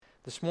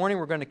This morning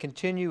we're going to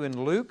continue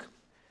in Luke,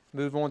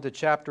 move on to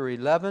chapter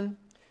 11.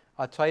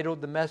 I titled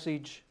the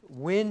message,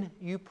 When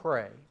You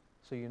Pray.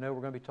 So you know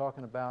we're going to be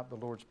talking about the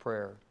Lord's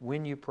Prayer,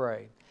 when you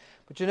pray.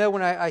 But you know,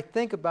 when I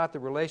think about the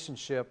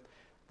relationship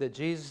that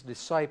Jesus'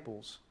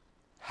 disciples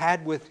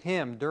had with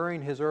Him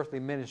during His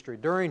earthly ministry,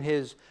 during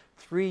His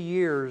 3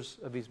 years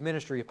of His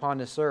ministry upon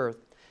this earth,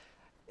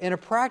 in a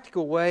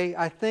practical way,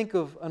 I think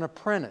of an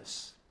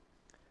apprentice.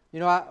 You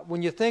know,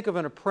 when you think of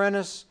an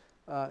apprentice,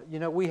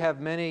 we have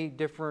many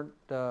different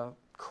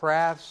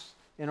crafts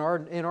in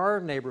our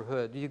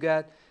neighborhood. You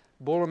got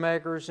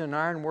boilermakers and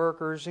iron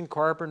workers and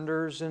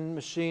carpenters and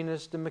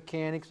machinists and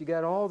mechanics. You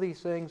got all these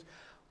things.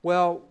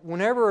 Well,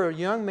 whenever a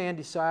young man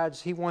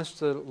decides he wants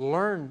to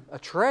learn a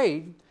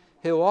trade,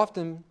 he'll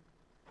often,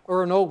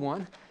 or an old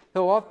one,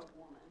 or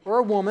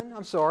a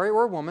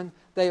woman,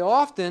 they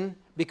often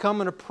become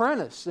an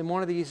apprentice in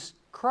one of these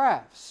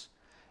crafts.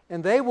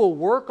 And they will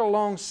work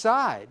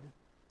alongside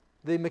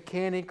the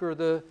mechanic or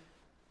the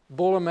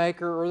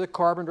boilermaker or the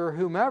carpenter or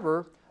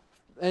whomever,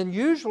 and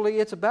usually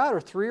it's about a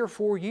 3 or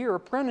 4 year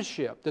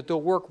apprenticeship that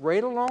they'll work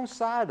right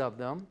alongside of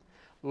them,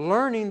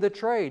 learning the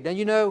trade. And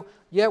you know,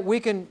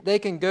 they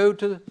can go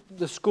to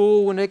the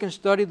school and they can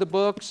study the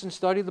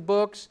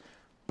books,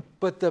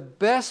 but the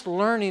best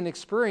learning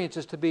experience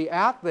is to be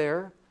out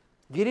there,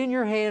 getting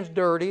your hands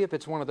dirty if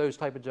it's one of those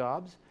type of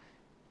jobs,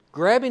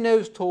 grabbing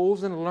those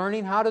tools and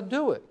learning how to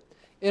do it.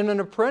 In an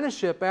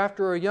apprenticeship,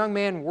 after a young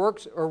man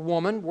works or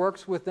woman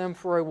works with them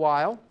for a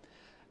while,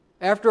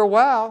 after a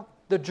while,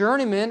 the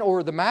journeyman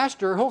or the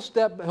master,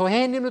 he'll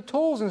hand him the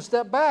tools and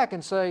step back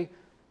and say,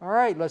 all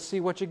right, let's see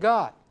what you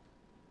got.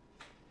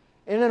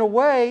 And in a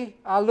way,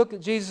 I look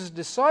at Jesus'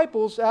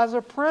 disciples as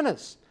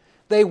apprentices.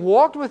 They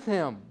walked with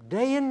Him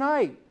day and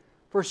night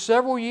for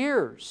several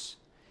years.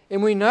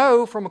 And we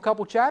know from a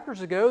couple chapters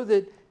ago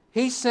that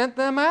He sent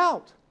them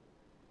out.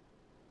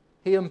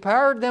 He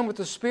empowered them with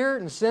the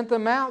Spirit and sent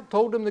them out,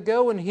 told them to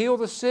go and heal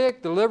the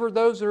sick, deliver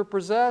those that are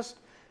possessed,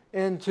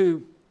 and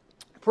to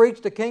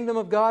preach the kingdom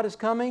of God is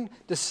coming.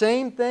 The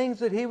same things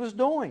that He was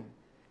doing.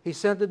 He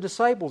sent the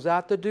disciples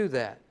out to do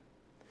that.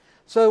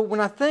 So when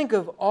I think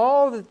of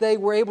all that they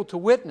were able to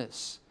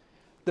witness,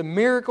 the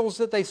miracles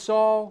that they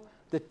saw,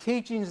 the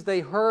teachings they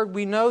heard,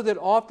 we know that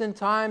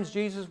oftentimes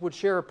Jesus would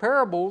share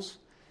parables,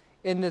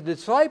 and the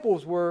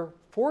disciples were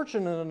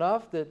fortunate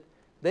enough that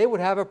they would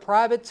have a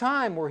private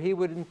time where He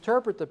would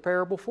interpret the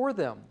parable for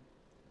them.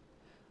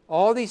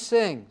 All these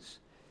things.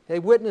 They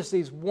witnessed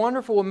these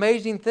wonderful,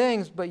 amazing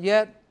things, but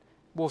yet,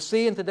 we'll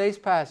see in today's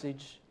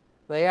passage,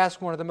 they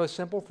ask one of the most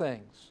simple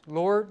things.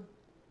 Lord,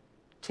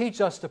 teach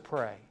us to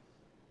pray.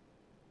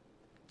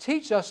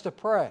 Teach us to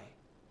pray.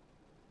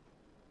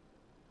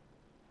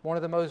 One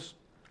of the most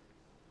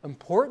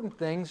important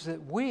things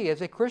that we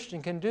as a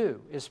Christian can do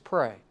is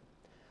pray.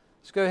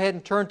 Let's go ahead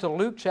and turn to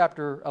Luke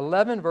chapter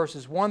 11,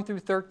 verses 1 through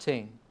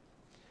 13.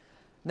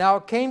 Now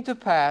it came to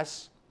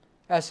pass,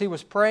 as He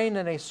was praying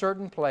in a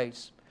certain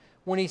place,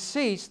 when He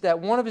ceased, that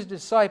one of His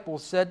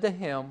disciples said to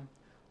Him,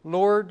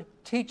 Lord,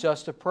 teach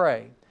us to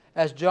pray,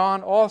 as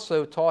John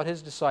also taught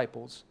his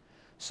disciples.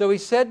 So He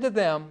said to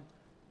them,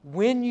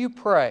 when you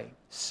pray,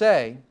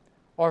 say,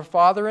 Our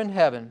Father in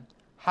heaven,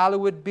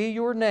 hallowed be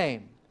your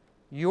name.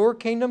 Your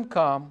kingdom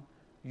come,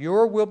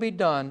 your will be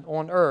done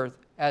on earth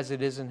as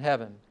it is in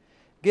heaven.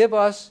 Give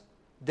us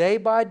day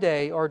by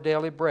day our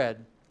daily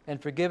bread,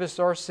 and forgive us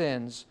our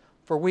sins,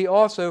 for we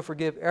also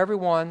forgive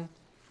everyone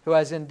who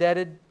is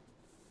indebted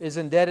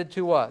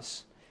to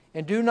us.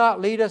 And do not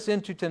lead us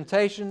into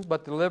temptation,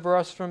 but deliver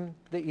us from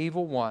the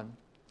evil one.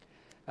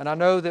 And I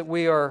know that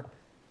we are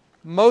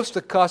most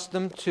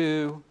accustomed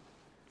to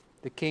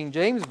the King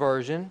James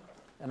Version,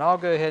 and I'll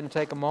go ahead and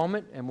take a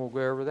moment and we'll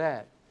go over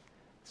that.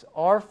 It's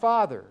Our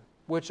Father,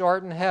 which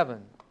art in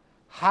heaven,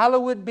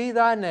 hallowed be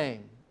Thy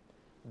name.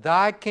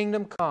 Thy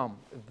kingdom come,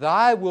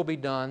 Thy will be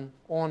done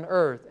on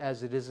earth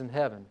as it is in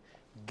heaven.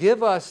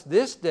 Give us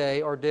this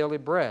day our daily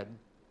bread,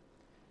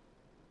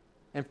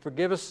 and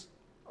forgive us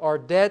our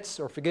debts,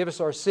 or forgive us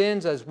our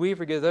sins as we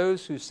forgive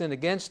those who sin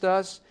against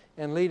us,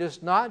 and lead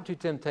us not into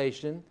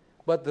temptation,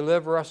 but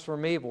deliver us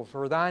from evil.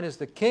 For Thine is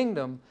the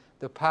kingdom,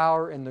 the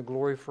power, and the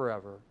glory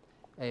forever.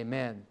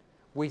 Amen.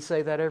 We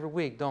say that every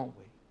week, don't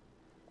we?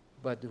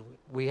 But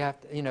we have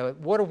to,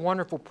 what a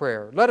wonderful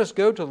prayer. Let us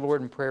go to the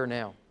Lord in prayer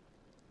now.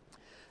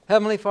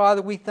 Heavenly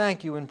Father, we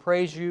thank You and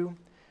praise You.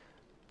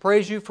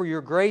 Praise You for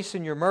Your grace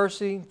and Your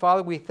mercy.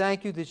 Father, we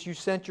thank You that You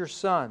sent Your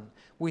Son.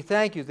 We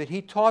thank You that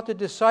He taught the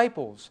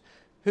disciples,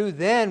 who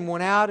then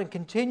went out and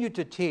continued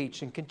to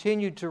teach and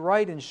continued to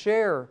write and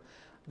share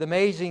the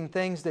amazing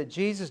things that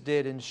Jesus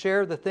did and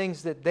share the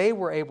things that they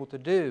were able to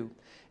do.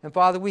 And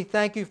Father, we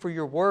thank You for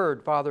Your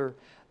Word, Father,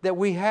 that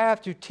we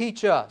have to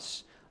teach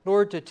us,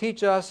 Lord, to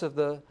teach us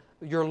of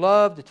Your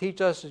love, to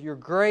teach us of Your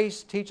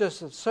grace, teach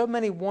us of so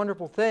many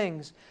wonderful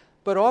things,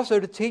 but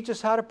also to teach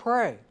us how to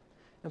pray.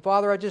 And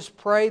Father, I just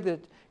pray that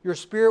Your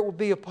Spirit will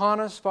be upon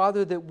us,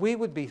 Father, that we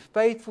would be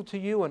faithful to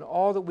You in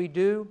all that we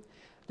do,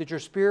 that Your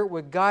Spirit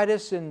would guide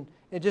us and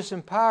just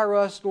empower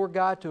us, Lord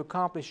God, to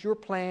accomplish Your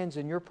plans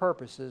and Your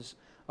purposes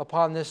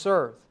upon this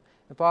earth.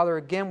 And Father,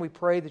 again, we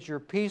pray that your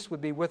peace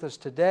would be with us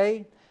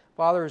today.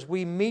 Father, as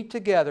we meet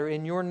together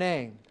in your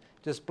name,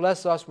 just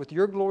bless us with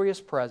your glorious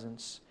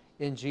presence.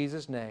 In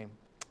Jesus' name,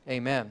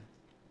 amen.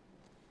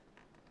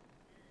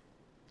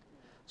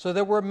 So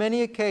there were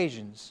many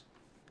occasions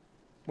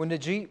when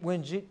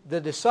the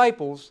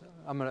disciples,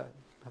 I'm going to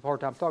have a hard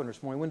time talking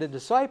this morning, when the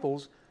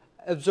disciples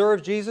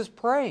observed Jesus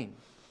praying.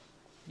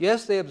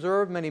 Yes, they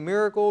observed many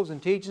miracles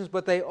and teachings,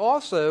 but they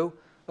also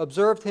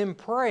observed him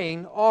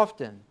praying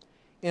often.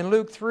 In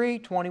Luke 3,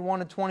 21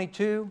 and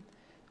 22,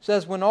 it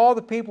says, when all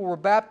the people were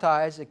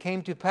baptized, it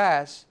came to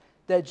pass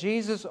that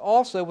Jesus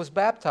also was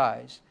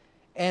baptized.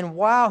 And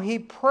while he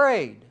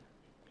prayed,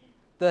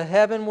 the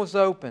heaven was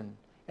opened,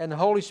 and the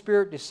Holy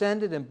Spirit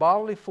descended in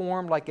bodily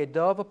form like a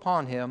dove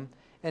upon him,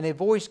 and a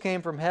voice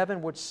came from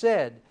heaven which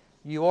said,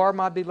 you are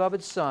my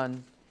beloved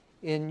Son,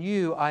 in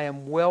you I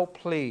am well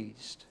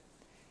pleased.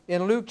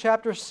 In Luke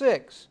chapter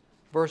 6,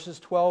 verses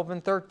 12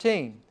 and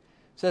 13, it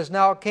says,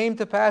 now it came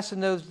to pass in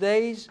those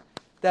days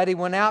that he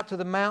went out to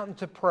the mountain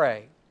to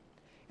pray,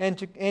 and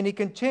he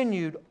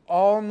continued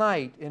all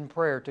night in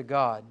prayer to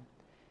God.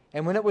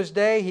 And when it was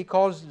day, he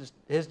called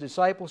his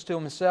disciples to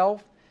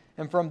himself,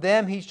 and from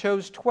them he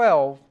chose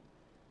 12,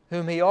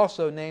 whom he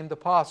also named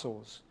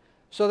apostles.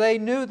 So they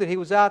knew that he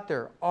was out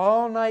there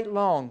all night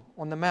long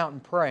on the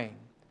mountain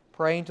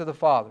praying to the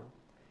Father.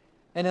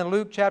 And in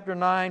Luke chapter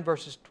 9,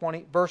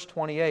 verse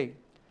 28,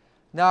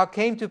 now it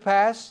came to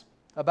pass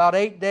about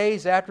 8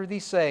 days after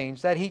these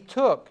sayings that he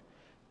took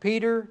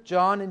Peter,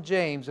 John, and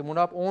James and went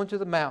up onto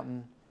the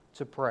mountain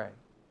to pray.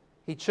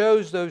 He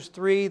chose those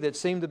three that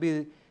seemed to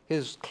be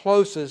his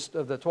closest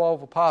of the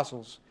 12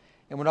 apostles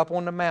and went up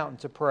on the mountain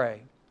to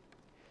pray.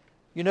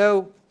 You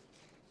know,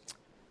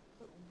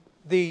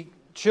 the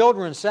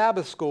children's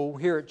Sabbath school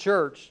here at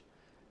church,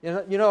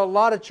 you know, a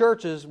lot of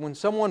churches, when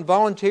someone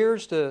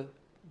volunteers to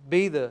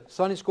be the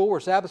Sunday school or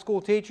Sabbath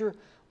school teacher,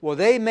 well,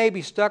 they may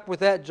be stuck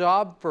with that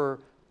job for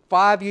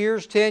 5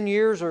 years, 10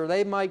 years, or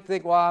they might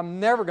think, well, I'm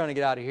never going to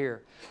get out of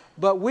here.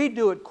 But we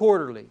do it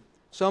quarterly.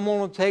 Someone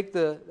will take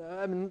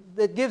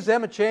it gives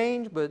them a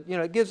change, but, you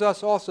know, it gives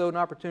us also an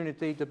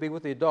opportunity to be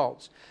with the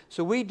adults.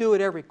 So we do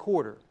it every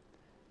quarter.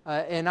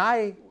 And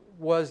I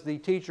was the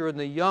teacher in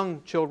the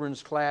young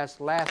children's class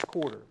last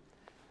quarter.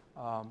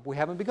 We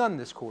haven't begun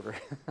this quarter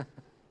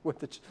with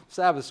the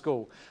Sabbath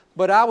school.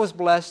 But I was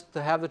blessed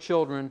to have the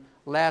children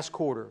last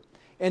quarter.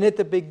 And at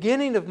the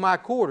beginning of my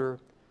quarter,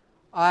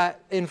 I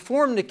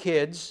informed the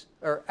kids,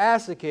 or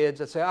asked the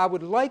kids, I said, I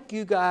would like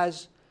you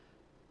guys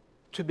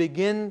to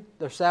begin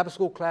the Sabbath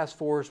school class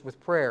for us with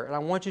prayer. And I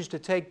want you to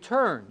take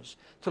turns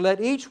to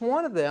let each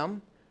one of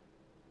them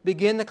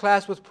begin the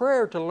class with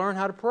prayer to learn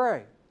how to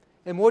pray.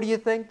 And what do you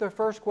think their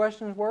first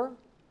questions were?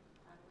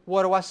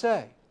 What do I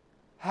say?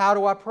 How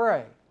do I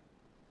pray?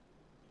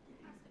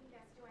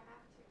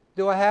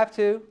 Do I have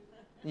to?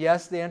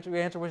 Yes, the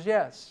answer was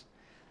yes.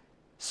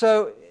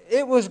 So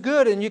it was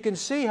good, and you can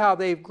see how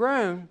they've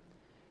grown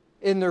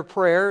in their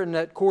prayer in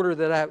that quarter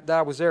that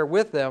I was there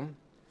with them.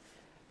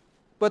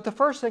 But the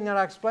first thing that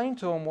I explained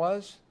to them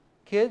was,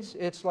 kids,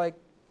 it's like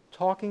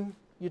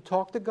you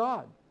talk to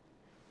God.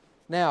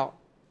 Now,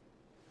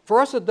 for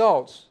us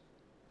adults,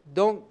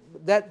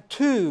 that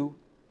too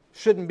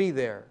shouldn't be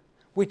there.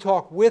 We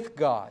talk with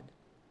God.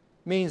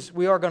 Means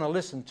we are going to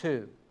listen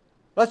to.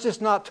 Let's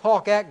just not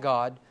talk at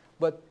God,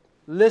 but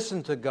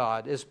listen to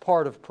God as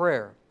part of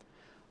prayer.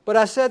 But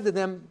I said to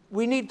them,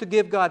 we need to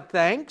give God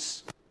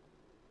thanks.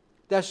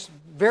 That's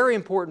a very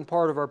important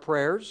part of our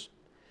prayers.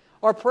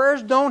 Our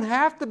prayers don't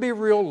have to be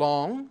real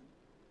long.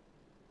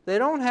 They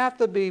don't have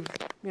to be,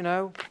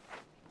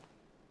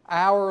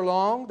 hour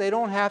long. They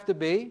don't have to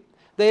be.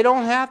 They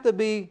don't have to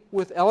be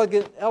with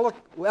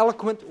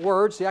eloquent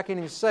words. See, I can't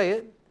even say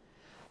it.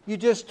 You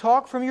just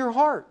talk from your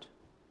heart.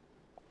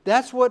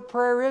 That's what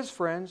prayer is,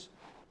 friends.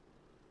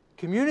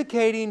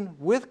 Communicating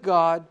with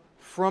God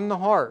from the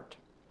heart.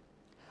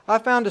 I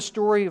found a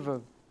story of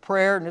a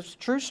prayer, and it's a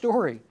true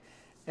story.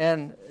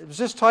 And it was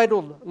just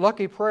titled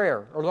Lucky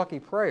Prayer, or Lucky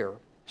Prayer, I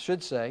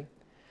should say.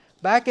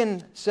 Back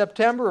in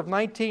September of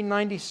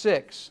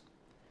 1996,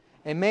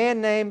 a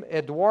man named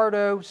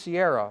Eduardo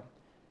Sierra,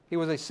 he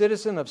was a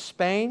citizen of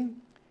Spain,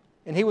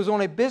 and he was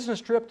on a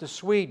business trip to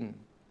Sweden.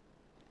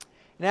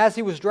 And as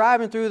he was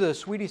driving through the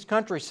Swedish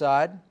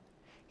countryside,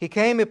 he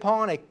came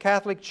upon a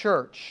Catholic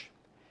church.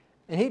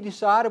 And he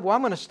decided, well,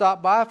 I'm going to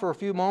stop by for a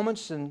few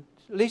moments and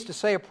at least to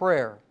say a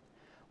prayer.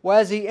 Well,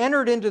 as he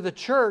entered into the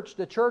church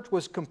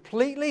was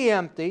completely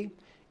empty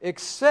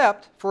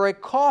except for a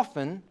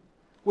coffin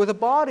with a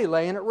body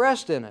laying at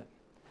rest in it.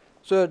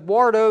 So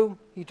Eduardo,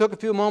 he took a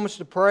few moments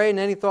to pray, and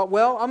then he thought,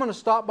 well, I'm going to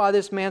stop by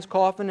this man's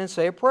coffin and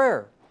say a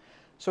prayer.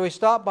 So he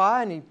stopped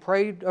by and he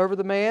prayed over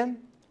the man,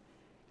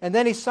 and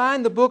then he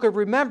signed the book of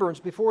remembrance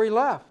before he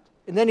left.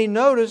 And then he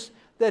noticed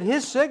that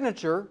his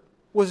signature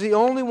was the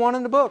only one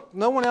in the book.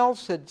 No one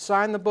else had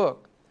signed the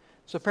book.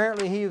 So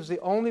apparently he was the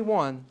only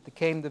one that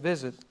came to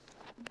visit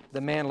the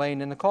man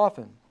laying in the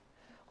coffin.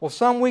 Well,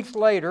 some weeks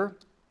later,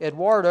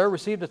 Eduardo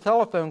received a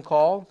telephone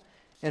call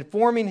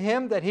informing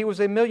him that he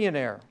was a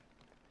millionaire.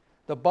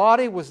 The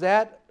body was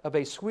that of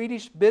a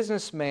Swedish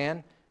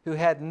businessman who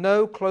had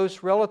no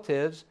close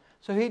relatives,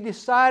 so he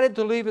decided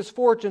to leave his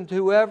fortune to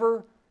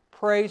whoever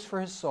prays for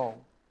his soul.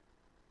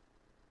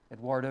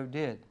 Eduardo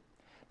did.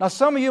 Now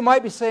some of you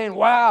might be saying,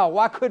 wow,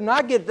 why couldn't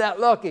I get that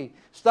lucky?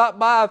 Stop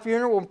by a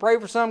funeral and pray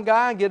for some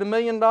guy and get $1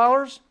 million?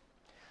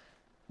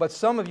 But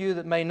some of you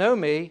that may know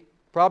me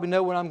probably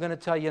know what I'm going to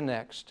tell you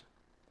next.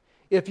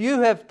 If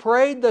you have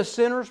prayed the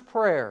sinner's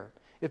prayer,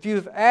 if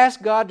you've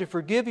asked God to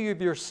forgive you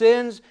of your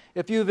sins,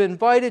 if you've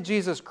invited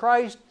Jesus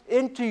Christ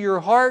into your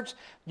hearts,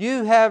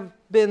 you have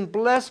been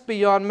blessed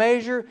beyond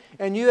measure,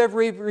 and you have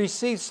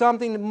received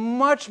something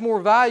much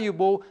more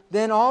valuable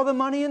than all the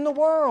money in the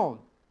world.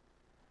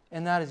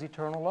 And that is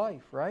eternal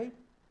life, right?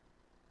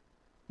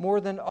 More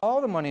than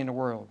all the money in the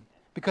world,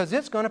 because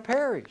it's going to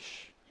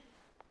perish.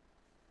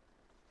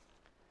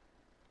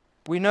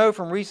 We know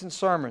from recent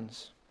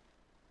sermons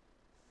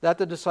that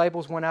the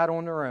disciples went out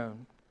on their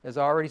own. As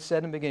I already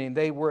said in the beginning,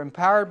 they were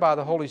empowered by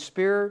the Holy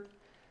Spirit.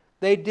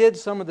 They did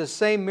some of the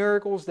same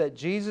miracles that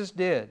Jesus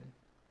did.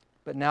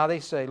 But now they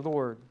say,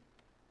 Lord,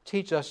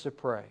 teach us to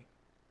pray.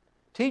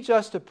 Teach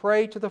us to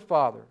pray to the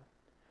Father.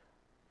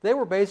 They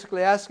were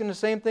basically asking the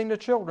same thing the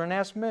children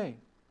asked me.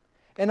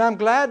 And I'm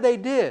glad they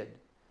did,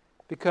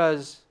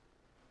 because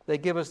they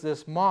give us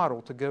this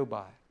model to go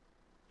by.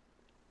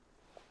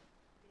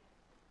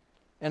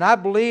 And I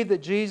believe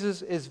that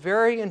Jesus is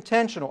very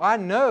intentional. I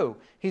know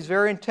He's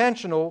very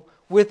intentional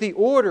with the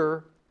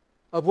order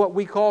of what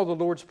we call the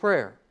Lord's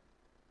Prayer.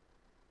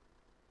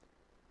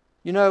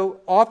 You know,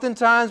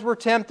 oftentimes we're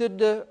tempted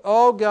to,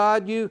 oh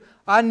God,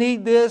 I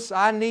need this,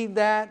 I need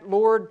that.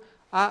 Lord,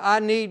 I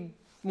need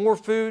more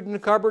food in the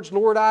cupboards.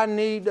 Lord, I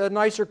need a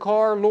nicer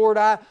car. Lord,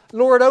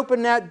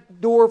 open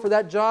that door for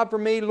that job for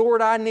me.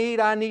 Lord, I need.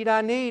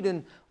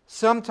 And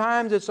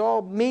sometimes it's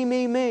all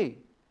me.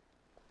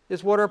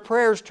 Is what our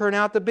prayers turn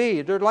out to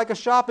be. They're like a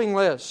shopping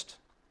list.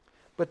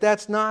 But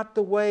that's not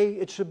the way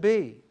it should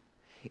be.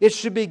 It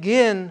should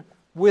begin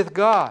with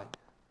God.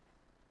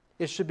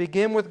 It should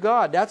begin with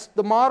God. That's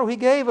the model He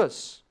gave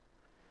us.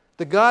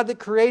 The God that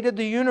created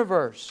the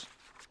universe.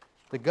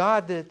 The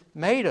God that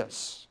made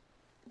us.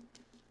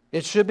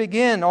 It should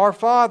begin, Our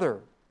Father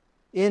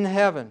in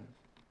heaven.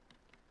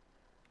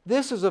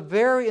 This is a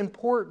very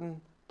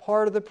important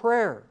part of the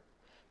prayer,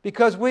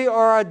 because we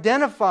are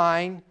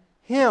identifying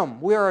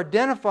Him. We are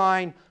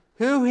identifying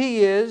who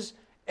He is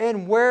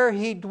and where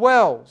He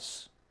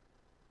dwells.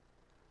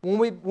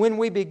 When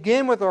we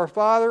begin with Our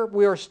Father,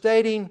 we are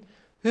stating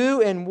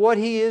who and what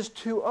He is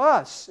to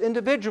us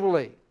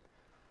individually.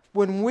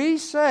 When we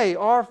say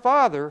Our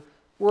Father,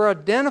 we're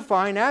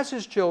identifying, as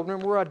His children,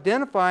 we're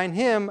identifying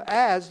Him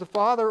as the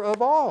Father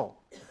of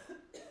all.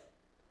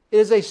 It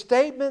is a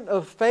statement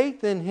of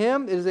faith in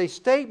Him. It is a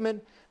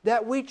statement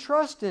that we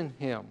trust in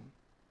Him.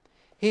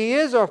 He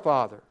is our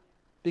Father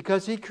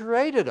because He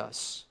created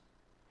us.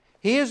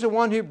 He is the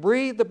one who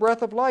breathed the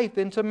breath of life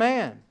into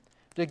man,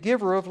 the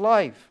giver of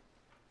life.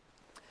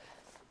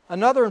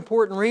 Another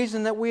important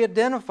reason that we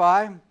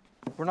identify,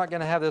 we're not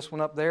going to have this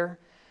one up there.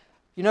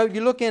 You know,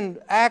 you look in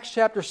Acts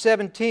chapter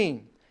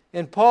 17,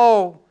 and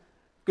Paul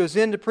goes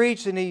in to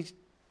preach, and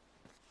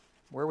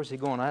where was he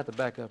going? I have to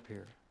back up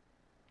here.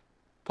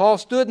 Paul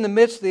stood in the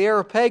midst of the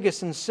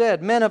Areopagus and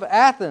said, Men of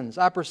Athens,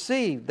 I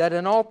perceive that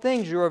in all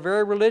things you are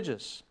very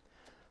religious.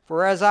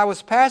 For as I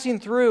was passing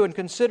through and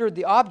considered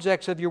the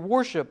objects of your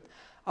worship,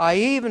 I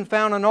even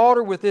found an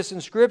altar with this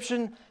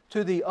inscription,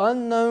 To the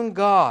unknown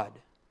God.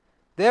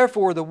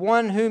 Therefore, the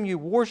one whom you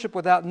worship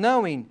without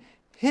knowing,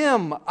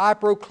 Him I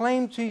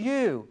proclaim to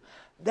you.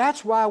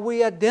 That's why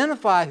we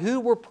identify who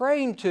we're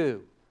praying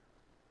to.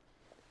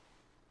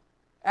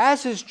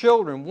 As His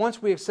children,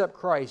 once we accept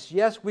Christ,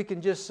 yes, we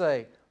can just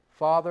say,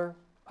 Father,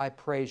 I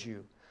praise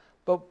you.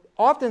 But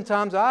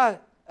oftentimes I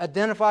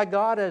identify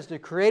God as the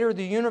creator of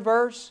the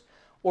universe,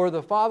 or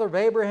the father of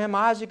Abraham,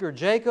 Isaac, or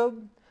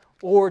Jacob,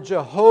 or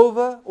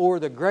Jehovah, or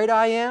the great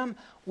I Am.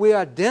 We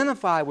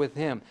identify with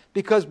Him.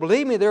 Because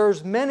believe me,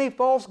 there's many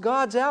false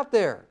gods out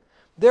there.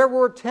 There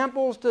were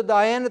temples to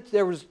Diana,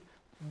 there was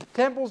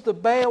temples to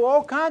Baal,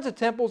 all kinds of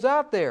temples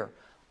out there.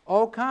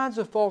 All kinds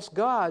of false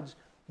gods.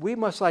 We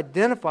must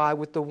identify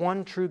with the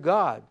one true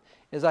God.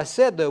 As I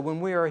said though, when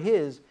we are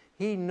His,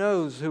 He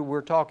knows who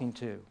we're talking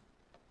to.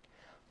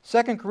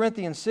 2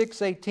 Corinthians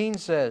 6:18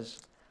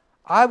 says,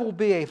 I will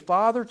be a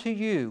father to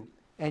you,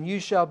 and you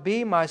shall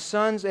be my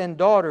sons and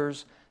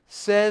daughters,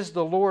 says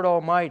the Lord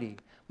Almighty.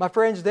 My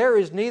friends, there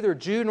is neither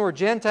Jew nor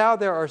Gentile,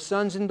 there are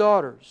sons and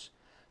daughters.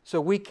 So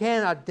we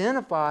can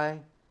identify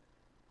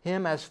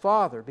Him as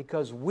Father,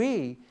 because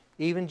we,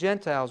 even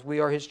Gentiles, we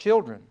are His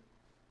children.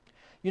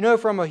 You know,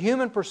 from a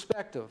human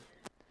perspective,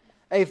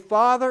 a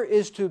father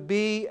is to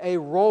be a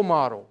role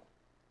model.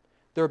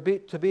 They're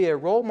to be a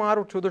role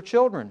model to their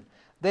children.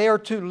 They are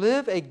to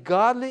live a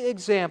godly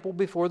example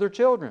before their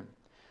children.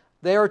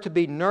 They are to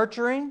be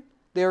nurturing.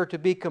 They are to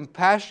be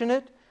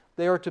compassionate.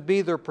 They are to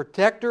be the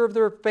protector of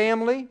their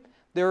family.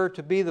 They are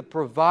to be the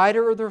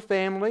provider of their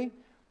family.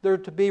 They're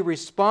to be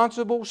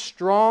responsible,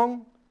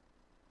 strong,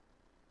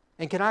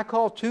 And can I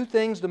call two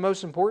things the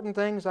most important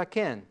things? I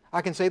can.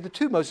 I can say the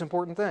two most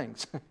important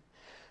things.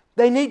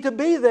 They need to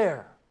be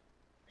there.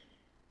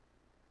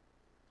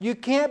 You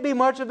can't be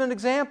much of an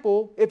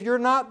example if you're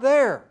not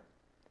there.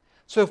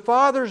 So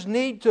fathers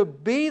need to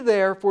be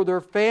there for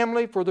their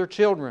family, for their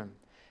children.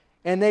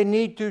 And they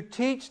need to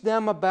teach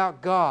them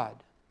about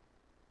God.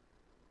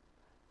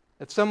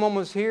 If someone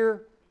was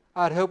here,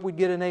 I'd hope we'd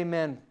get an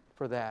amen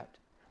for that.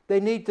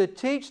 They need to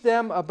teach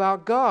them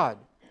about God.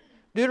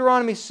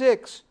 Deuteronomy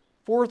 6,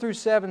 4 through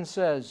 7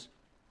 says,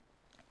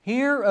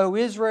 "Hear, O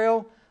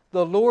Israel,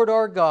 the Lord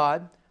our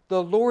God,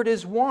 the Lord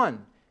is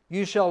one.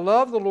 You shall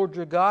love the Lord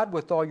your God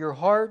with all your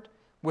heart,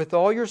 with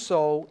all your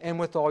soul, and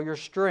with all your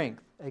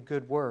strength." A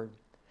good word.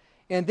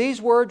 "And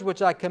these words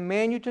which I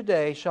command you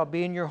today shall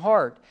be in your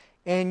heart,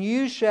 and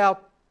you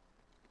shall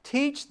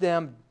teach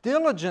them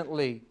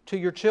diligently to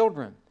your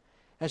children,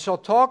 and shall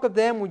talk of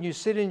them when you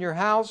sit in your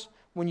house,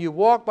 when you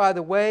walk by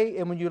the way,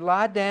 and when you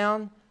lie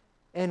down,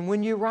 and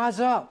when you rise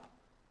up."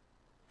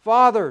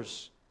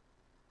 Fathers,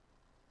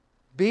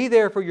 be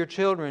there for your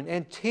children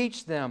and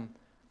teach them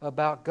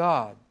about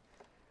God.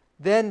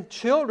 Then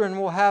children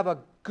will have a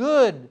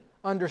good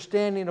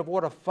understanding of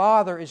what a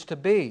father is to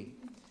be.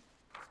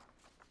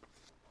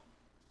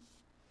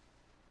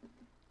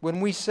 When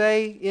we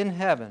say in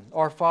heaven,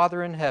 our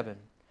Father in heaven,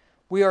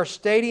 we are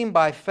stating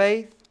by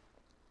faith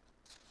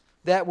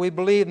that we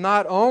believe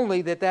not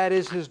only that that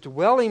is His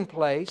dwelling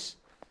place,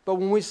 but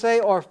when we say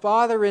our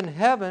Father in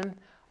heaven,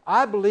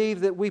 I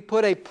believe that we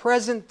put a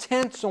present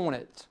tense on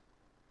it.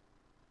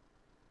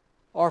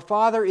 Our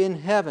Father in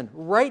heaven,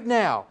 right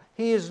now.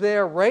 He is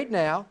there right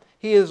now.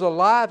 He is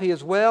alive. He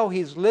is well.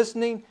 He's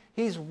listening.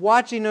 He's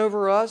watching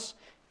over us.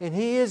 And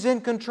He is in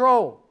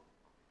control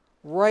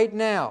right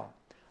now.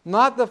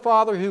 Not the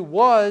Father who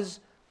was,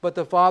 but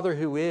the Father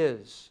who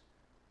is.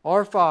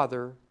 Our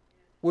Father,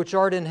 which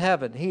art in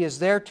heaven. He is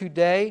there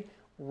today,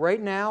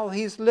 right now.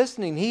 He's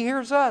listening. He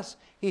hears us.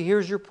 He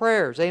hears your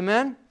prayers.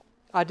 Amen?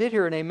 I did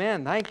hear an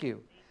amen. Thank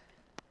you.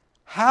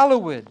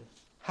 Hallowed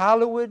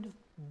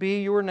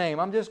be your name.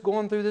 I'm just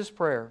going through this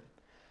prayer.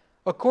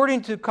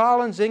 According to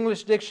Collins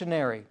English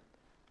Dictionary,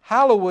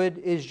 hallowed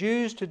is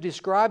used to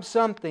describe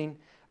something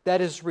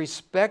that is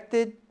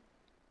respected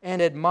and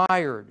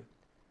admired.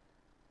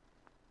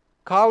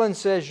 Collins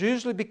says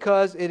usually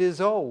because it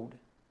is old,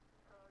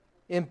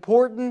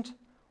 important,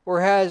 or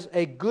has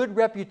a good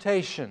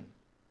reputation.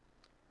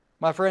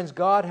 My friends,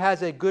 God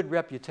has a good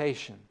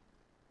reputation.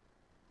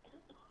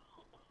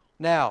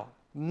 Now,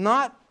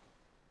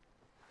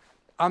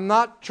 I'm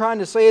not trying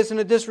to say this in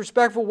a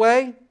disrespectful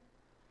way,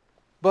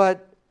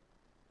 but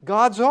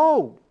God's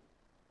old.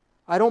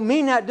 I don't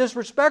mean that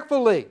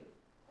disrespectfully,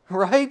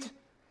 right?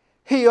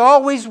 He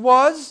always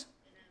was.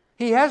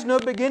 He has no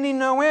beginning,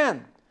 no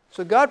end.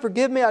 So God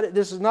forgive me,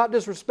 this is not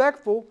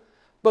disrespectful,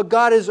 but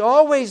God has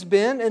always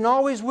been and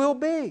always will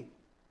be.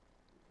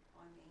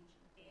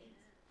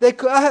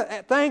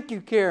 Thank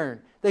you,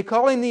 Karen. They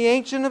call Him the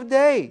Ancient of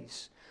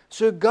Days.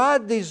 So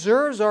God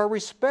deserves our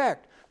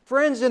respect.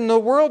 Friends, in the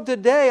world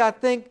today, I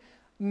think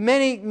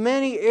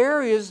many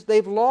areas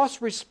they've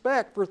lost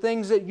respect for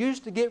things that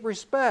used to get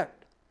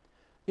respect.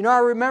 You know, I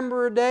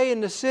remember a day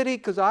in the city,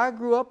 because I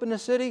grew up in the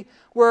city,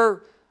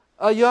 where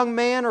a young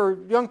man or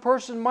young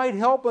person might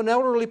help an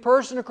elderly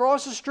person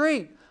across the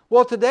street.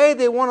 Well, today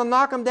they want to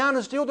knock them down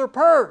and steal their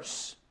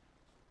purse.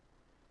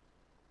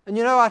 And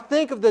you know, I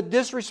think of the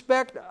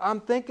disrespect,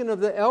 I'm thinking of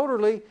the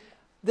elderly,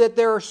 that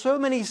there are so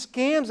many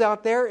scams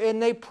out there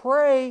and they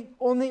prey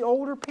on the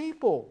older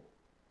people.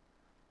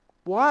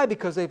 Why?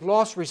 Because they've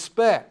lost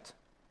respect.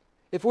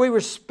 If we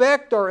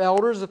respect our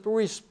elders, if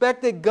we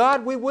respected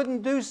God, we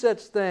wouldn't do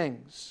such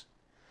things.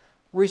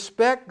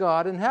 Respect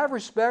God and have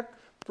respect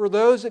for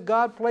those that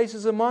God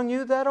places among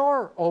you that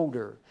are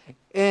older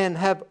and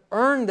have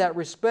earned that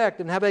respect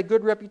and have a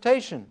good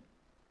reputation.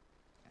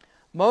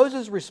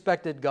 Moses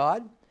respected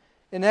God.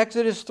 In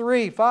Exodus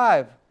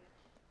 3:5,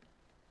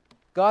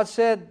 God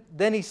said,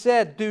 then He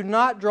said, "Do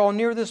not draw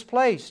near this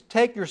place.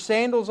 Take your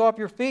sandals off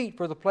your feet,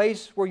 for the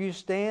place where you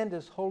stand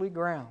is holy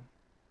ground."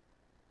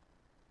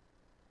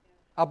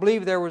 I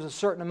believe there was a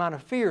certain amount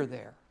of fear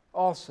there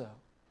also.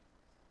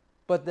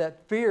 But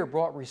that fear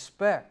brought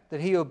respect,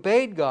 that he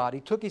obeyed God. He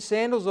took his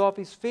sandals off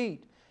his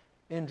feet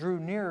and drew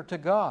nearer to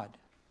God.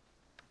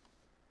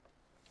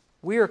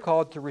 We are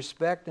called to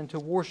respect and to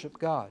worship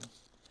God.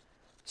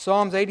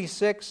 Psalms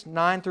 86,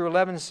 9 through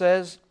 11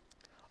 says,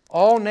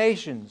 "All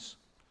nations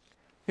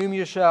whom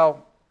you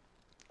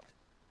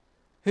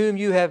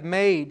have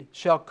made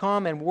shall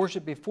come and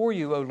worship before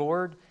you, O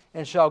Lord,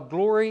 and shall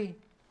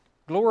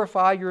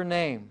glorify your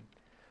name.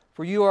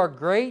 For you are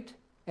great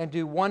and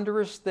do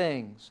wondrous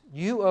things.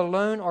 You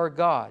alone are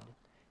God.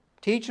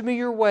 Teach me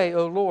your way,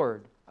 O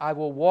Lord. I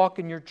will walk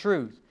in your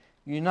truth.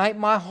 Unite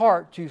my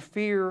heart to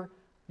fear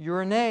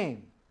your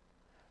name."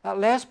 That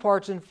last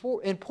part's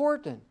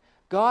important.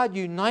 God,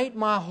 unite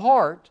my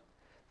heart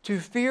to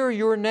fear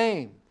your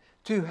name,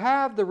 to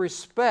have the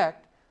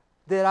respect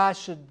that I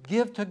should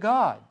give to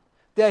God,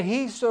 that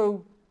He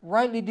so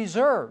rightly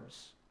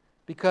deserves,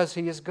 because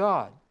He is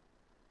God.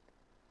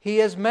 He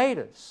has made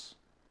us.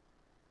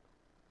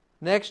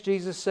 Next,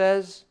 Jesus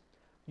says,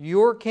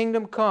 your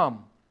kingdom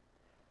come.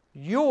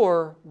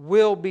 Your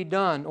will be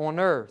done on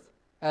earth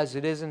as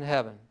it is in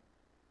heaven.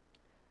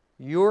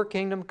 Your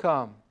kingdom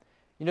come.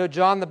 You know,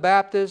 John the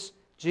Baptist,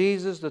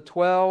 Jesus, the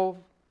 12,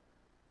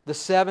 the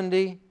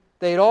 70,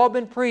 they had all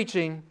been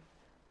preaching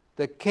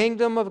the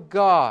kingdom of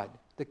God.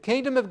 The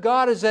kingdom of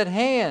God is at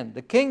hand.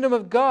 The kingdom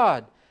of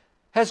God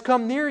has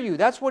come near you.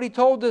 That's what He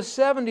told the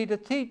 70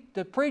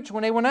 to preach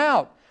when they went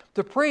out.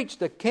 To preach,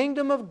 the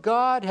kingdom of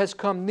God has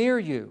come near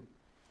you.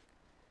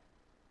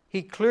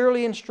 He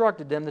clearly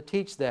instructed them to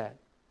teach that.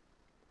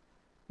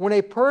 When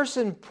a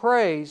person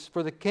prays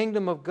for the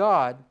kingdom of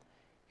God,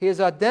 he is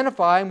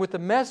identifying with the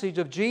message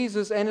of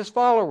Jesus and His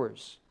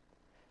followers.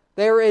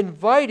 They are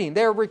inviting,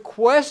 they are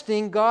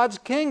requesting God's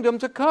kingdom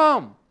to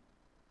come.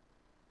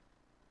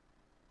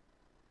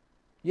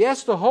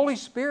 Yes, the Holy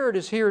Spirit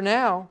is here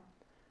now,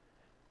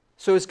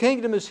 so His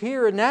kingdom is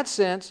here in that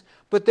sense,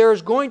 but there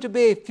is going to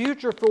be a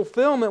future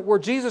fulfillment where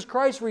Jesus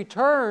Christ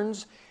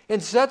returns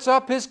and sets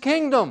up His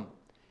kingdom,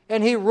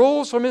 and He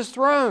rules from His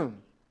throne.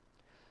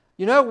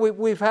 You know,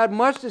 we've had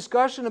much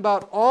discussion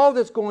about all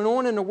that's going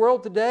on in the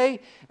world today,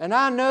 and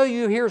I know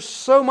you hear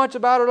so much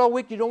about it all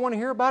week, you don't want to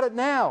hear about it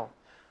now.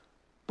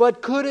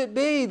 But could it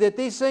be that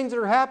these things that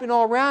are happening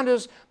all around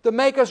us to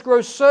make us grow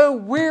so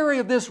weary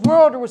of this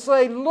world that we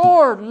say,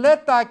 Lord,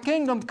 let Thy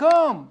kingdom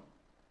come?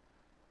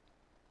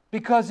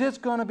 Because it's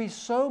going to be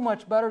so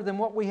much better than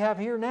what we have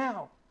here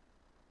now.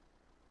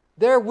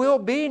 There will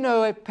be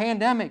no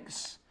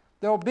pandemics.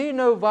 There will be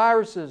no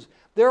viruses.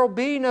 There will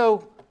be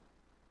no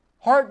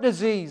heart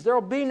disease. There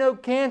will be no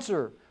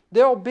cancer.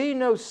 There will be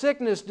no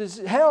sickness,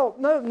 health,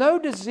 no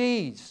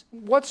disease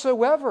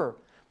whatsoever.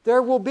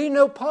 There will be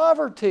no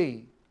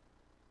poverty.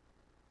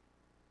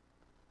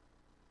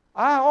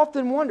 I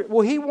often wonder,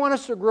 will He want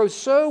us to grow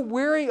so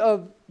weary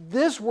of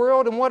this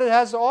world and what it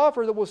has to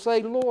offer that we'll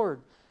say, Lord,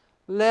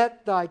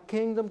 let Thy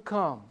kingdom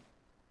come.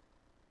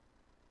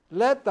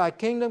 Let Thy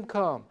kingdom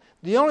come.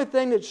 The only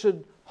thing that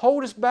should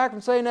hold us back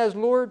from saying that is,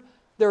 Lord,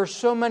 there are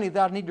so many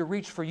that I need to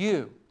reach for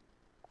You.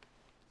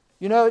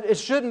 You know, it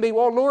shouldn't be,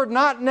 well, Lord,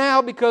 not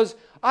now because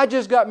I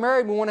just got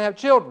married and we want to have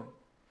children.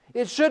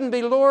 It shouldn't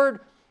be, Lord,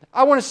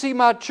 I want to see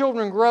my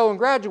children grow and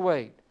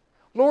graduate.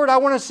 Lord, I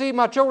want to see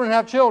my children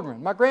have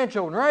children, my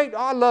grandchildren, right?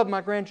 I love my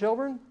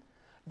grandchildren.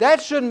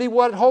 That shouldn't be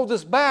what holds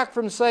us back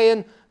from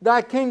saying,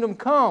 Thy kingdom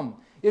come.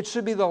 It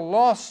should be the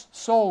lost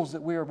souls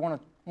that we are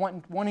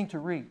wanting to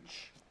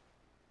reach.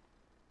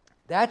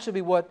 That should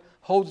be what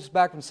holds us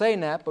back from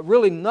saying that, but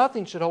really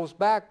nothing should hold us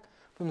back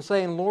from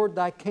saying, Lord,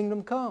 Thy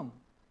kingdom come.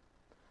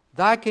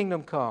 Thy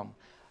kingdom come.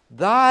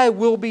 Thy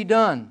will be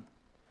done.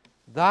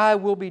 Thy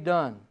will be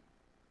done.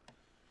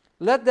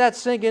 Let that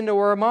sink into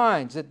our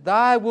minds, that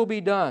Thy will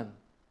be done.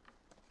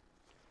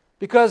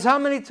 Because how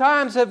many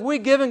times have we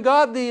given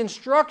God the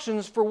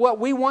instructions for what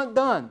we want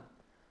done?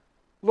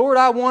 Lord,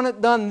 I want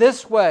it done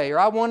this way, or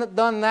I want it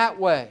done that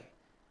way.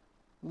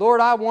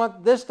 Lord, I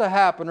want this to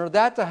happen or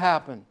that to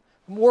happen.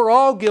 We're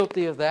all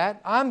guilty of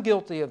that. I'm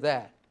guilty of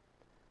that.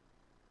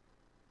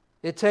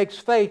 It takes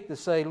faith to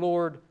say,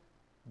 Lord,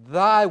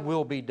 Thy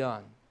will be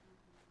done.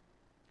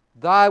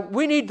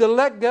 We need to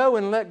let go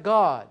and let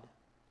God,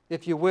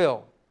 if you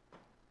will.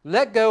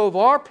 Let go of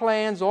our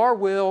plans, our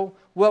will,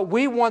 what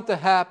we want to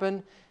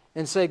happen,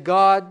 and say,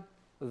 God,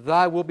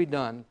 Thy will be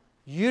done.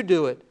 You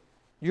do it.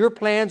 Your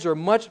plans are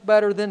much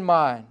better than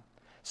mine.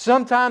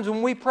 Sometimes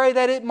when we pray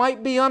that it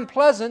might be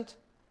unpleasant,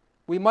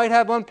 we might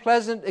have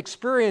unpleasant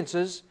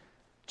experiences.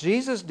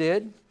 Jesus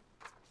did.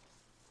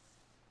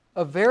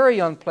 A very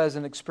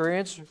unpleasant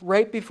experience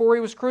right before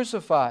He was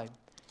crucified.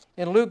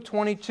 In Luke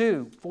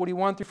 22,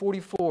 41 through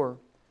 44.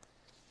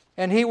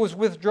 And He was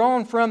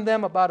withdrawn from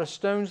them about a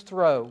stone's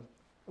throw,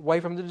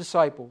 away from the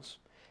disciples.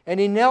 And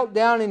He knelt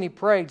down and He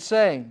prayed,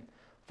 saying,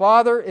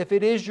 Father, if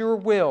it is Your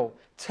will,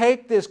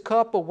 take this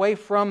cup away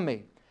from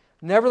me.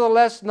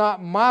 Nevertheless,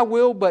 not my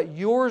will, but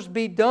Yours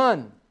be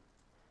done.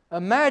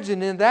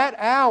 Imagine in that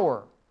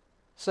hour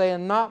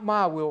saying, not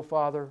my will,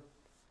 Father,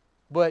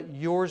 but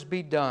Yours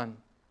be done.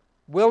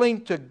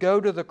 Willing to go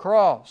to the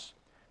cross.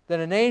 Then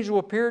an angel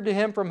appeared to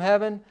him from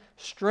heaven,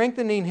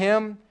 strengthening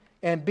him,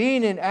 and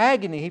being in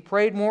agony, he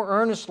prayed more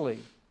earnestly.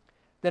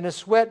 Then his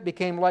sweat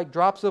became like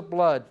drops of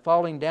blood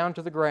falling down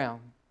to the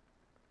ground.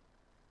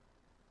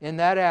 In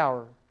that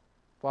hour,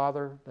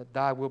 Father, that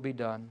Thy will be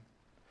done.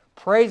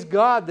 Praise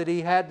God that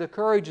he had the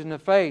courage and the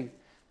faith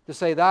to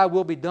say, Thy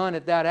will be done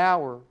at that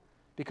hour,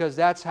 because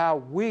that's how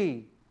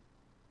we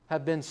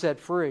have been set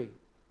free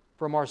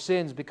from our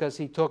sins, because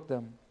He took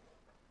them.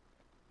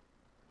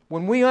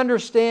 When we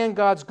understand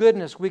God's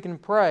goodness, we can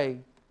pray,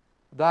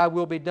 Thy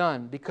will be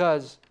done,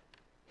 because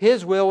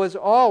His will is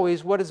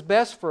always what is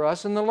best for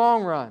us in the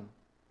long run.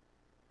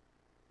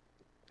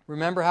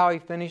 Remember how He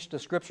finished the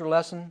scripture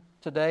lesson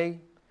today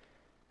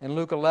in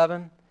Luke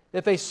 11?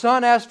 If a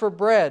son asks for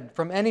bread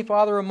from any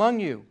father among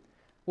you,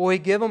 will he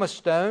give him a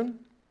stone?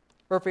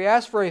 Or if he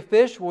asks for a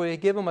fish, will he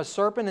give him a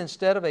serpent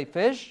instead of a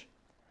fish?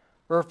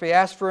 Or if he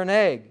asks for an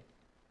egg,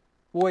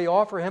 will he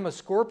offer him a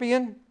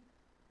scorpion?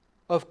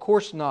 Of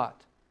course not.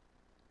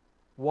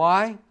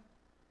 Why?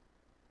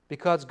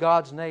 Because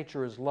God's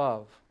nature is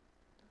love.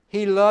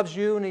 He loves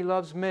you and He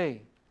loves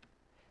me.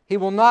 He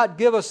will not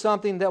give us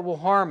something that will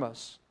harm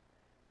us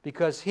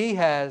because He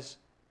has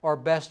our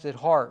best at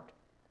heart.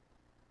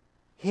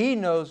 He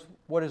knows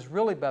what is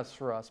really best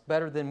for us,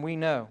 better than we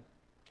know.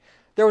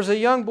 There was a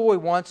young boy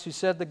once who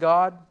said to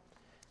God,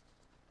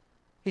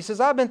 he says,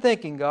 I've been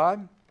thinking,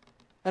 God,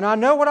 and I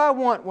know what I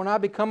want when I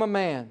become a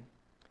man.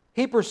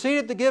 He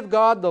proceeded to give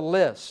God the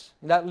list.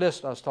 That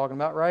list I was talking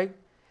about, right?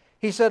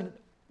 He said,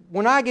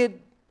 when I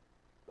get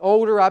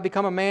older, I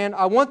become a man,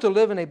 I want to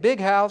live in a big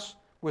house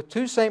with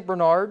 2 St.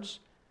 Bernards,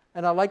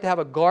 and I'd like to have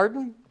a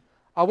garden.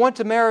 I want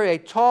to marry a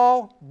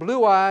tall,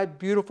 blue-eyed,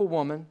 beautiful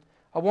woman.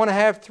 I want to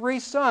have 3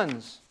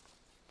 sons,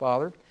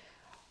 Father.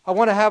 I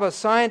want to have a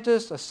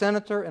scientist, a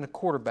senator, and a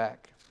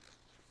quarterback.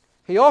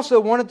 He also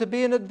wanted to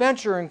be an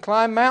adventurer and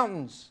climb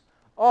mountains.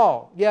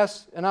 Oh,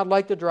 yes, and I'd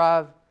like to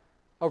drive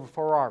a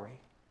Ferrari.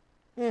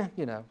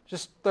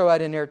 Just throw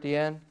that in there at the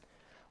end.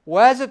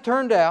 Well, as it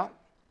turned out,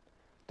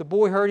 the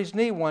boy hurt his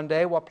knee one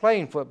day while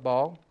playing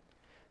football,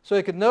 so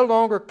he could no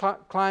longer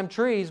climb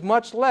trees,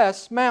 much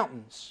less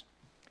mountains.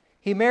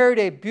 He married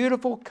a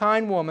beautiful,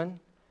 kind woman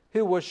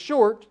who was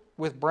short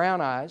with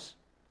brown eyes,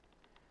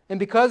 and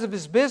because of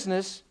his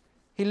business,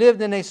 he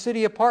lived in a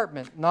city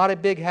apartment, not a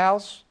big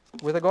house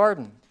with a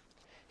garden.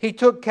 He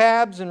took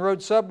cabs and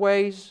rode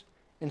subways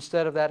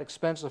instead of that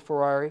expensive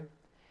Ferrari.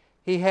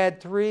 He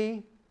had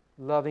 3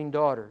 loving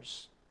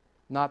daughters,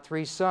 not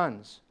 3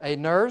 sons, a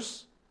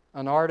nurse,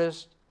 an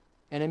artist,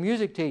 and a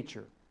music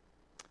teacher.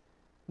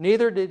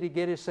 Neither did he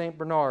get his St.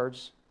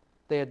 Bernards.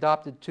 They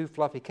adopted 2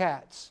 fluffy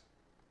cats.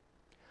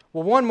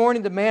 Well, one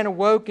morning the man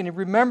awoke and he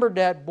remembered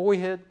that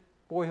boyhood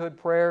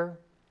prayer,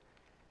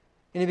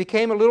 and he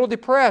became a little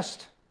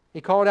depressed.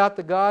 He called out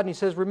to God and he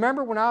says,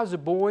 remember when I was a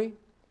boy,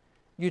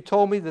 you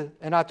told me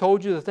and I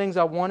told you the things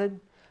I wanted?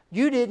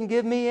 You didn't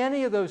give me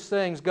any of those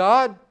things,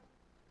 God.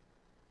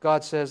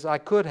 God says, I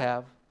could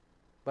have,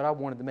 but I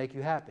wanted to make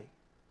you happy.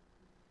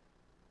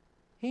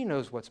 He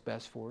knows what's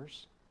best for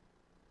us.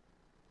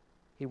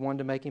 He wanted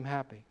to make him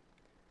happy.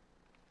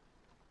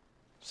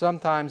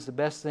 Sometimes the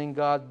best thing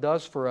God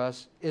does for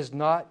us is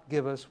not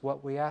give us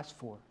what we ask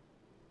for.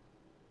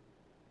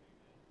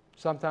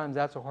 Sometimes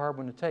that's a hard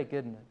one to take,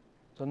 isn't it?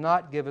 So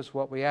not give us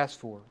what we ask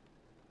for.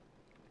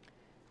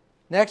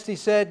 Next he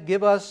said,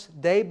 give us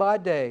day by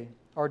day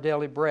our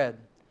daily bread.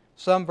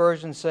 Some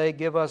versions say,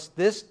 give us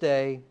this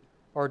day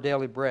our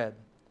daily bread.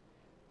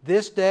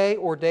 This day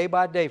or day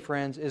by day,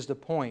 friends, is the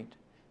point.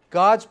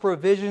 God's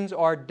provisions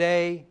are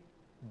day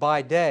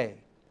by day.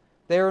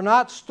 They are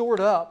not stored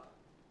up,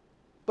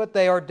 but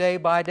they are day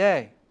by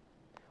day.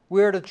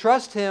 We are to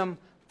trust Him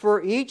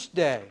for each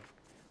day.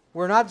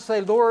 We're not to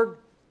say, Lord,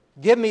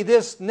 give me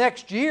this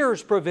next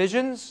year's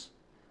provisions,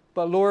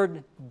 but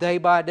Lord, day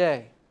by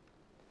day.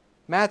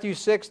 Matthew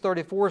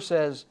 6:34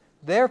 says,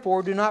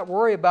 therefore do not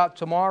worry about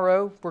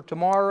tomorrow, for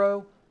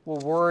tomorrow will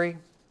worry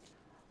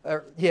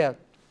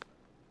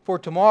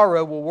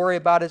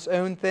about its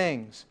own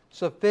things.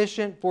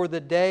 Sufficient for the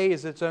day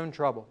is its own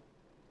trouble.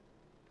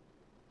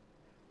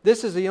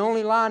 This is the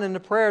only line in the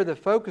prayer that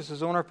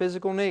focuses on our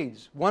physical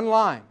needs. One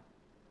line.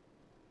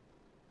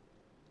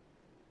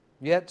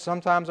 Yet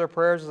sometimes our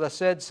prayers, as I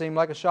said, seem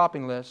like a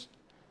shopping list.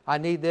 I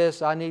need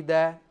this, I need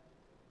that.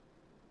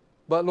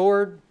 But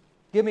Lord,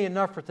 give me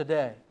enough for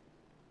today.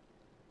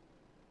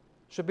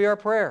 Should be our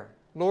prayer.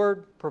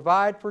 Lord,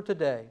 provide for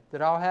today,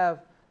 that I'll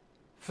have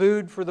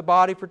food for the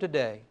body for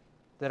today,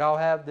 that I'll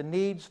have the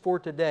needs for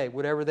today,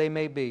 whatever they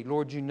may be.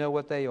 Lord, you know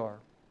what they are.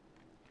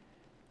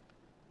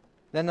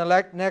 Then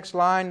the next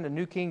line, the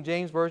New King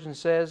James Version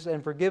says,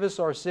 and forgive us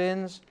our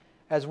sins,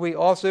 as we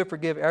also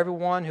forgive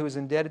everyone who is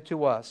indebted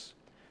to us.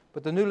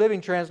 But the New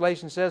Living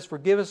Translation says,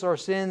 forgive us our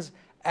sins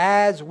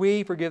as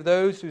we forgive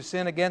those who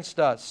sin against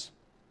us.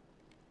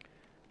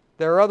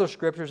 There are other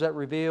scriptures that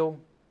reveal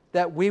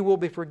that we will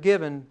be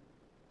forgiven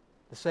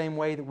the same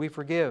way that we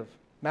forgive.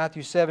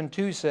 Matthew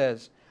 7:2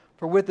 says,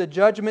 for with the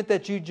judgment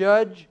that you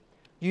judge,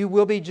 you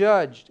will be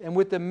judged. And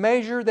with the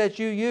measure that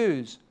you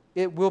use,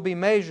 it will be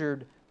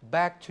measured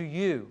back to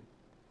you.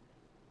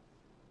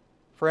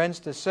 Friends,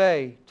 to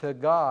say to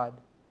God,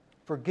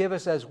 forgive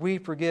us as we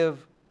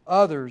forgive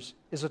others,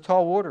 is a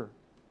tall order.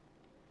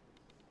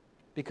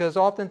 Because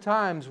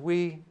oftentimes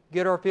we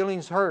get our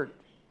feelings hurt,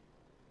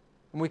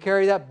 and we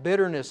carry that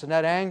bitterness and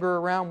that anger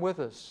around with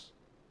us.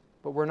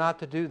 But we're not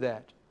to do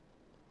that.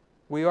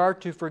 We are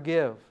to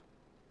forgive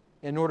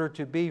in order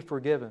to be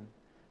forgiven.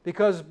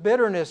 Because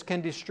bitterness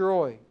can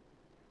destroy.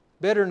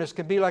 Bitterness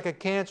can be like a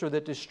cancer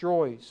that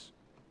destroys.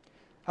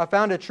 I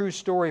found a true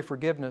story of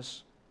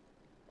forgiveness.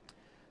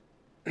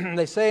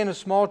 They say in a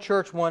small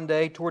church one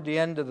day, toward the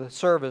end of the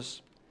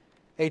service,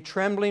 a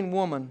trembling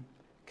woman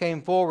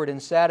came forward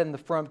and sat in the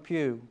front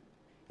pew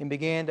and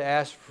began to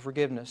ask for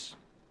forgiveness.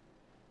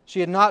 She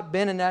had not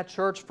been in that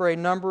church for a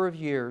number of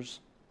years.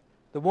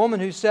 The woman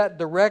who sat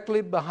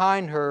directly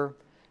behind her,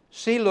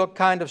 she looked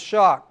kind of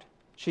shocked.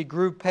 She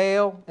grew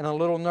pale and a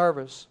little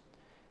nervous.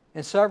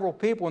 And several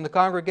people in the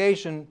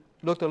congregation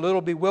looked a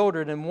little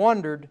bewildered and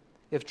wondered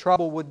if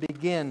trouble would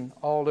begin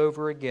all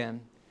over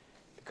again.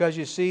 Because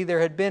you see, there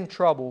had been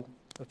trouble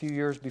a few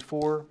years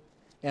before,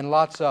 and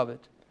lots of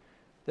it.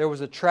 There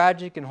was a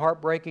tragic and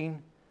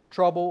heartbreaking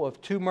trouble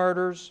of 2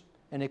 murders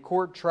and a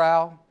court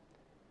trial,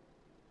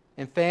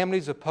 and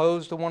families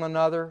opposed to one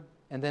another,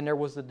 and then there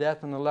was the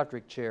death in the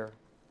electric chair.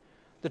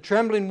 The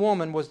trembling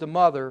woman was the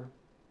mother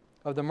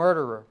of the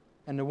murderer,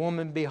 and the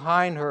woman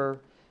behind her,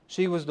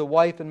 she was the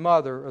wife and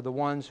mother of the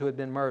ones who had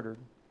been murdered.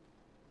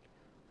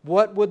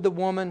 What would the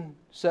woman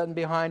sitting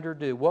behind her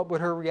do? What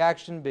would her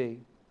reaction be?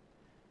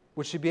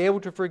 Would she be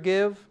able to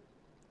forgive?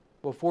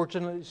 Well,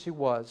 fortunately, she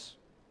was.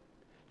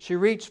 She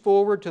reached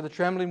forward to the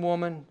trembling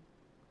woman,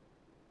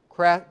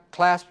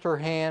 clasped her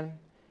hand,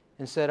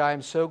 and said, "I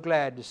am so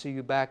glad to see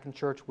you back in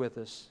church with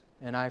us,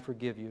 and I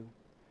forgive you."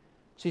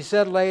 She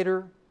said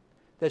later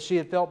that she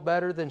had felt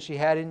better than she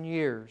had in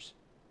years.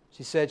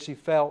 She said she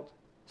felt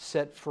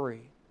set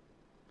free.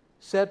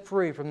 Set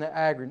free from the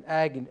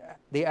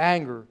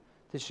anger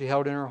that she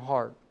held in her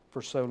heart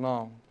for so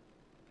long.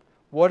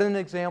 What an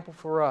example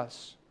for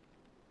us.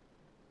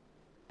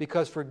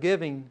 Because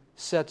forgiving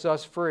sets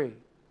us free.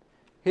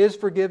 His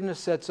forgiveness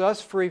sets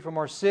us free from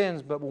our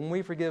sins, but when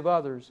we forgive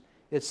others,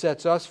 it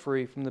sets us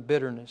free from the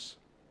bitterness.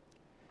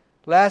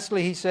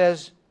 Lastly, he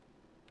says,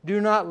 "Do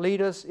not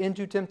lead us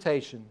into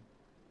temptation,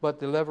 but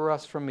deliver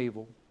us from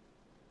evil."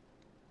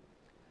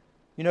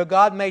 You know,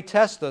 God may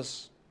test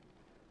us,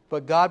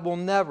 but God will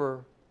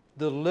never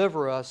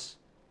deliver us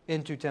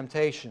into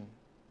temptation.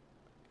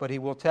 But He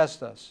will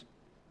test us.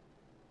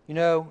 You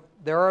know,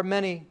 there are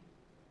many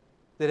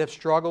that have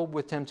struggled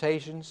with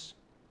temptations,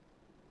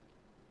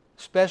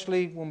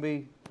 especially when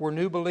we were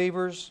new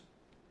believers.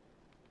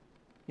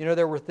 You know,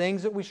 there were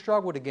things that we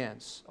struggled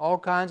against, all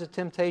kinds of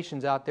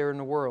temptations out there in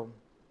the world.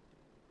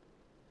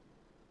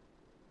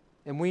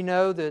 And we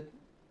know that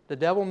the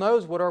devil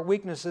knows what our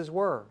weaknesses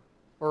were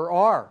or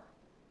are.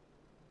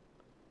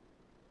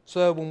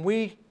 So when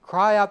we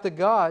cry out to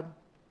God,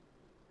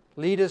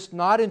 "Lead us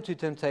not into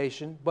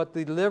temptation, but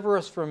deliver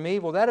us from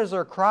evil," that is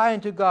our cry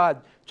unto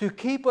God to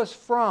keep us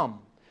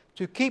from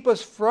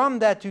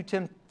that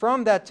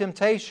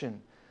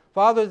temptation.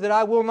 Father, that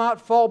I will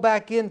not fall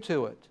back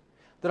into it,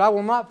 that I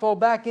will not fall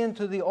back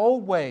into the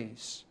old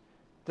ways,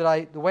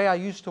 the way I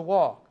used to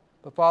walk,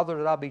 but Father,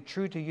 that I'll be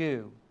true to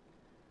You.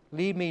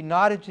 Lead me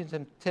not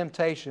into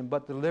temptation,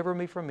 but deliver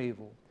me from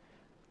evil.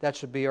 That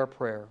should be our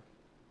prayer.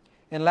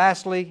 And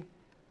lastly,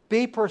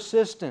 be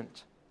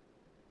persistent.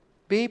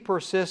 Be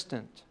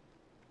persistent.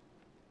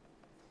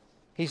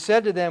 He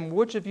said to them,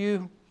 "Which of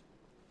you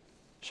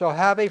shall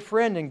have a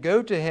friend and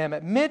go to him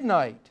at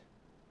midnight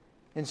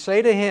and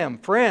say to him,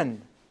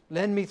 'Friend,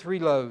 lend me 3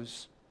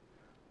 loaves.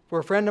 For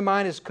a friend of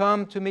mine has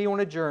come to me on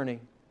a journey,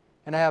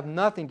 and I have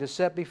nothing to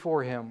set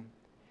before him.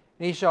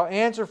 And he shall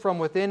answer from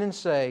within and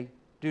say,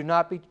 Do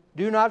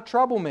not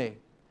trouble me.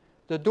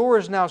 The door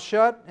is now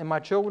shut, and my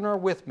children are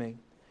with me.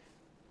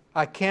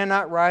 I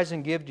cannot rise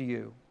and give to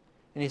you.'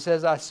 And he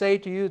says, 'I say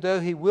to you, though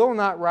he will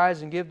not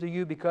rise and give to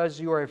you because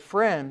you are a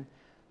friend,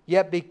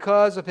 yet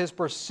because of his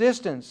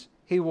persistence,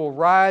 he will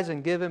rise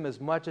and give him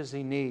as much as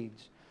he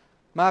needs.'"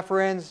 My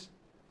friends,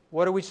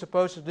 what are we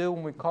supposed to do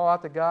when we call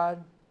out to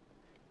God?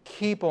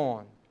 Keep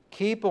on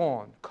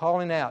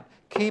calling out.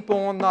 Keep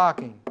on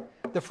knocking.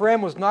 The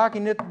friend was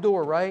knocking at the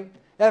door, right?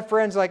 That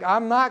friend's like,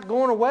 "I'm not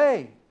going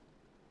away.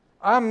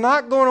 I'm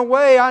not going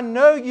away. I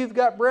know you've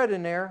got bread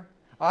in there.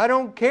 I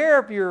don't care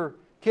if your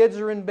kids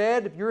are in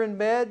bed, if you're in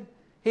bed."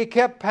 He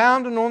kept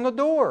pounding on the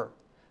door.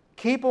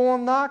 Keep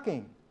on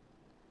knocking.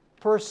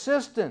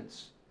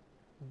 Persistence.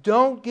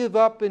 Don't give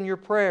up in your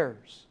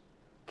prayers.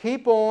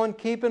 Keep on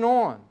keeping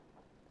on.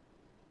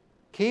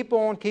 Keep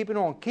on keeping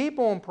on. Keep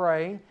on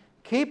praying.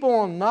 Keep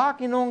on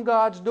knocking on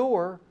God's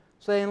door,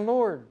 saying,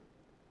 "Lord,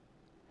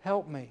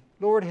 help me.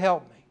 Lord,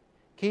 help me."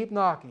 Keep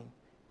knocking.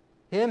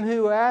 Him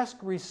who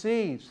asks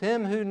receives.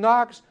 Him who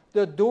knocks,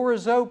 the door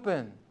is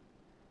open.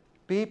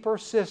 Be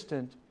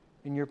persistent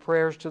in your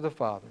prayers to the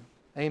Father.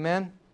 Amen.